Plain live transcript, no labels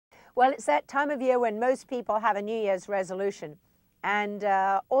Well, it's that time of year when most people have a New Year's resolution. And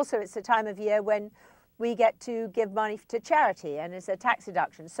also it's the time of year when we get to give money to charity, and it's a tax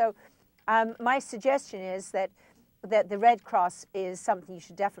deduction. So my suggestion is that the Red Cross is something you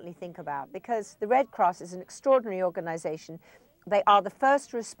should definitely think about, because the Red Cross is an extraordinary organization. They are the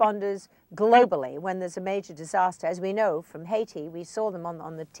first responders globally when there's a major disaster. As we know from Haiti, we saw them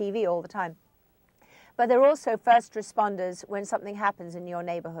on the TV all the time. But they're also first responders when something happens in your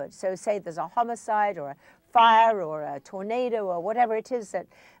neighborhood. So say there's a homicide or a fire or a tornado or whatever it is that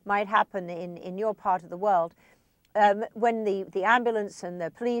might happen in your part of the world. When the ambulance and the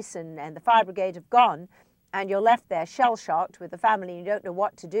police and the fire brigade have gone, and you're left there shell-shocked with the family and you don't know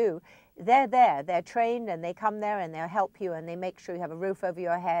what to do, they're there, they're trained, and they come there and they'll help you, and they make sure you have a roof over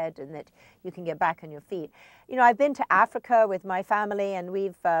your head and that you can get back on your feet. You know, I've been to Africa with my family, and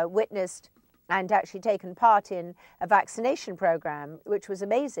we've witnessed and actually taken part in a vaccination program, which was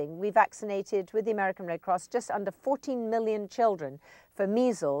amazing. We vaccinated with the American Red Cross just under 14 million children for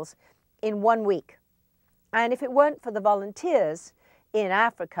measles in 1 week. And if it weren't for the volunteers in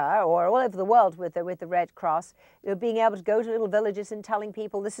Africa or all over the world with the Red Cross, being able to go to little villages and telling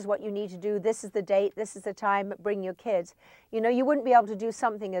people, this is what you need to do, this is the date, this is the time, bring your kids. You know, you wouldn't be able to do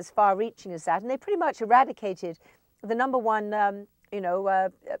something as far-reaching as that. And they pretty much eradicated the number one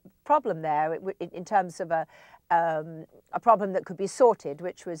problem there in terms of a problem that could be sorted,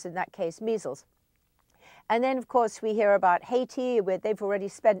 which was in that case measles. And then, of course, we hear about Haiti, where they've already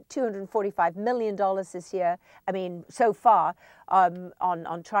spent $245 million this year, I mean, so far, on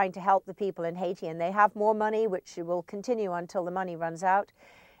trying to help the people in Haiti. And they have more money, which will continue until the money runs out.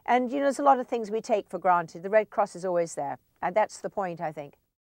 And, you know, there's a lot of things we take for granted. The Red Cross is always there. And that's the point, I think.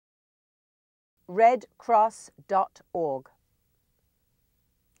 redcross.org.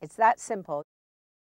 It's that simple.